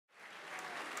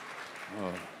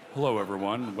Hello,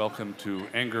 everyone. Welcome to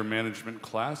anger management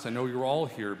class. I know you're all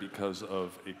here because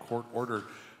of a court order,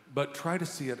 but try to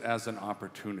see it as an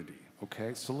opportunity,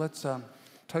 okay? So let's, tell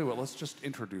you what, let's just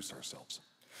introduce ourselves.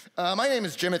 My name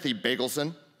is Jimothy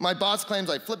Bagelson. My boss claims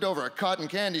I flipped over a cotton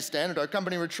candy stand at our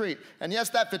company retreat. And yes,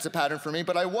 that fits a pattern for me,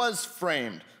 but I was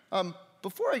framed.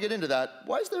 Before I get into that,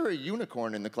 why is there a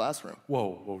unicorn in the classroom?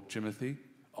 Whoa, Jimothy.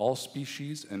 All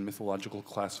species and mythological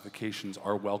classifications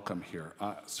are welcome here.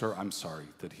 Sir, I'm sorry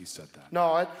that he said that.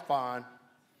 No, it's fine.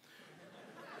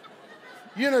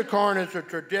 Unicorn is a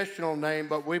traditional name,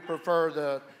 but we prefer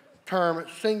the term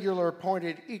singular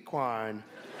pointed equine.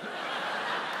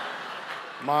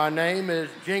 My name is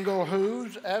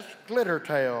Jinglehooves S,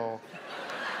 Glittertail.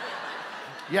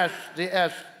 Yes, the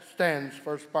S stands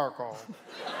for sparkle.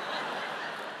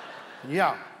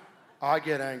 Yeah, I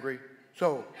get angry.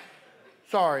 So,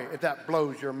 sorry if that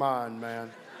blows your mind, man.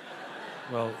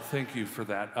 Well, thank you for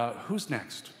that. Who's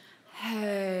next?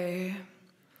 Hey,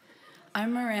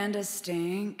 I'm Miranda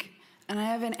Stink, and I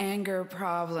have an anger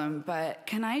problem, but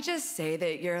can I just say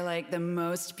that you're like the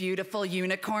most beautiful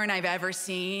unicorn I've ever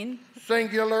seen?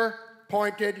 Singular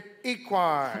pointed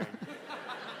equine.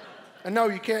 And no,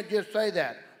 you can't just say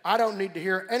that. I don't need to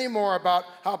hear any more about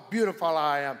how beautiful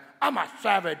I am. I'm a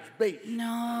savage beast.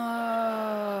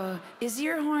 No. Is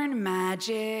your horn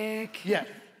magic? Yes,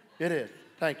 it is.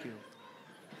 Thank you.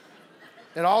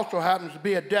 It also happens to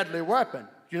be a deadly weapon.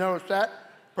 You notice that?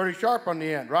 Pretty sharp on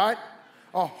the end, right?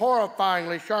 A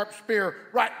horrifyingly sharp spear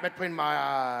right between my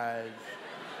eyes.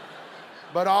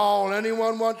 But all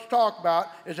anyone wants to talk about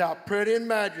is how pretty and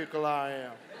magical I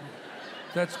am.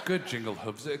 That's good,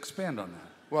 Jinglehooves. Expand on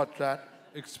that. What's that?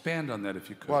 Expand on that if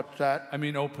you could. What's that? I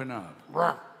mean, open up.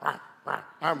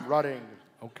 I'm rutting.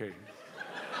 Okay.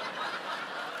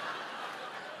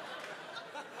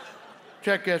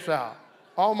 Check this out.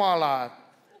 All my life,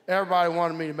 everybody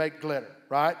wanted me to make glitter,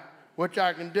 right? Which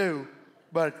I can do,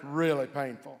 but it's really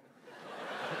painful.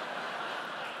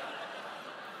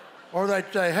 Or they'd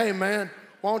say, hey man,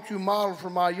 why don't you model for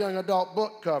my young adult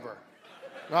book cover?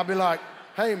 And I'd be like,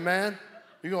 hey man,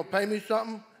 you gonna pay me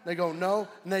something? They go, no,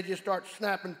 and they just start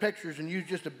snapping pictures and use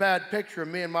just a bad picture of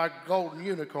me and my golden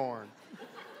unicorn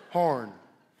horn.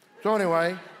 So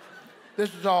anyway,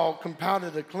 this is all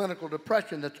compounded the clinical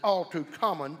depression that's all too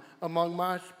common among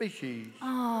my species.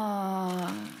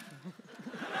 Aww.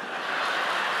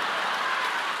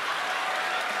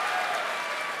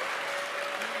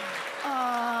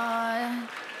 Aww.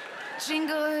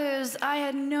 Jinglehooves, I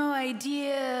had no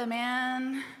idea,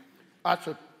 man. I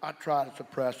try to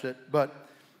suppress it, but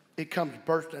it comes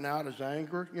bursting out as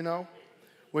anger, you know,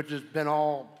 which has been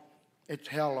it's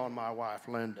hell on my wife,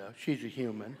 Linda. She's a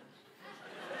human.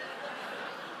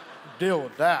 Deal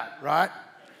with that, right?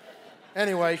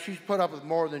 Anyway, she's put up with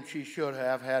more than she should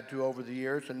have had to over the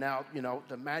years, and now, you know,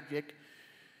 the magic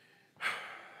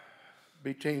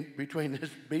between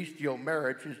this bestial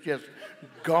marriage has just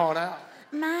gone out.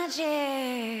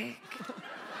 Magic.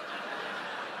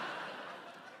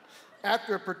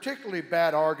 After a particularly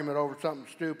bad argument over something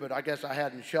stupid, I guess I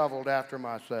hadn't shoveled after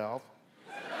myself.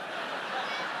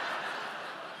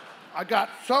 I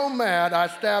got so mad, I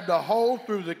stabbed a hole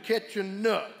through the kitchen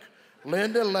nook.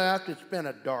 Linda left. It's been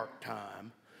a dark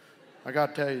time. I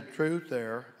got to tell you the truth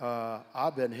there.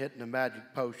 I've been hitting a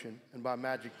magic potion. And by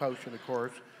magic potion, of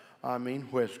course, I mean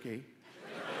whiskey.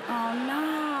 Oh,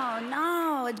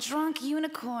 no, a drunk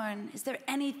unicorn. Is there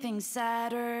anything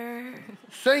sadder?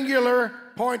 Singular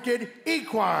pointed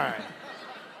equine.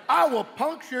 I will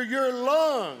puncture your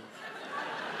lungs.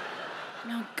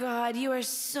 Oh, God, you are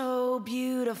so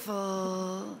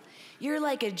beautiful. You're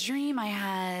like a dream I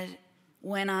had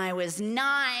when I was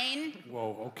 9.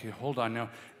 Whoa, okay, hold on now.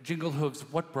 Jinglehooves,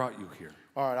 what brought you here?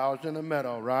 All right, I was in the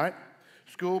meadow, right?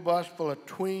 School bus full of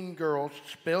tween girls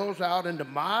spills out into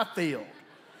my field,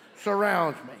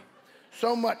 surrounds me.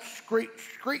 So much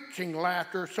screeching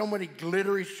laughter, so many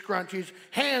glittery scrunchies,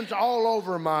 hands all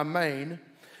over my mane.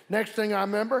 Next thing I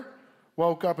remember,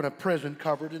 woke up in a prison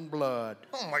covered in blood.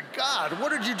 Oh my God, what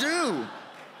did you do?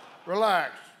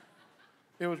 Relax.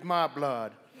 It was my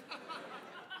blood.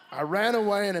 I ran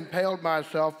away and impaled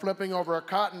myself, flipping over a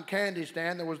cotton candy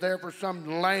stand that was there for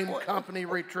some lame company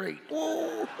retreat.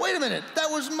 Whoa, wait a minute, that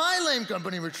was my lame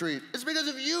company retreat. It's because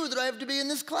of you that I have to be in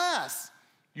this class.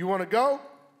 You want to go?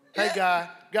 Yeah. Hey, guy.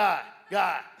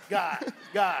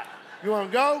 You want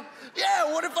to go?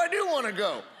 Yeah, what if I do want to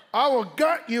go? I will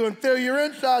gut you and fill your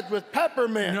insides with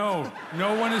peppermint. No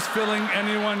one is filling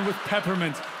anyone with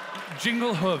peppermint.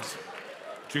 Jinglehooves.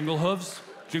 Jinglehooves.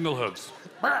 Jinglehooves.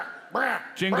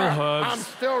 I'm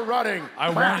still rutting. I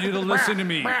want you to listen to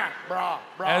me.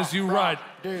 As you rut,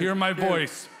 hear my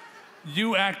voice.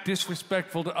 You act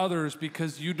disrespectful to others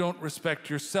because you don't respect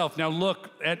yourself. Now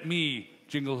look at me,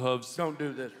 Jinglehooves. Don't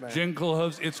do this, man.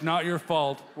 Jinglehooves, it's not your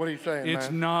fault. What are you saying, man? It's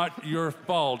not your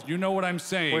fault. You know what I'm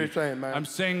saying. What are you saying, man? I'm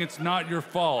saying it's not your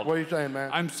fault. What are you saying,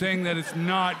 man? I'm saying that it's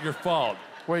not your fault.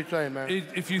 What are you saying, man?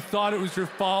 If you thought it was your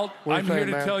fault, What are I'm you here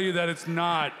saying, to man? tell you that it's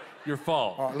not your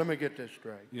fault. All right, let me get this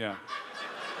straight. Yeah.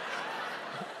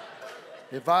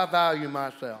 If I value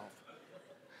myself,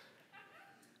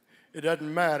 it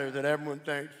doesn't matter that everyone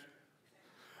thinks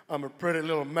I'm a pretty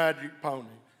little magic pony.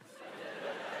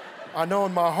 I know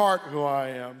in my heart who I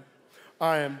am.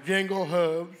 I am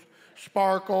Jinglehooves,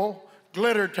 Sparkle,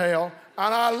 Glittertail,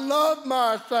 and I love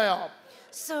myself.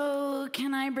 So,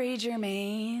 can I braid your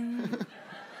mane?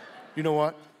 You know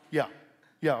what? Yeah,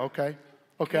 okay.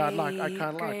 Okay, I kind of like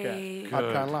that. Great. I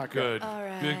kind of like Good. that. All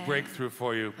right. Big breakthrough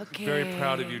for you. Okay. Very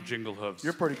proud of you, Jinglehooves.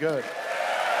 You're pretty good.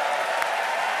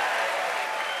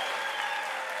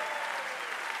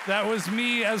 That was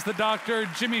me as the doctor,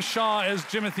 Jimmy Shaw as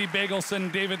Jimothy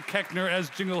Bagelson, David Koechner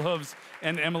as Jinglehooves,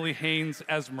 and Emily Haines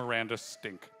as Miranda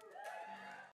Stink.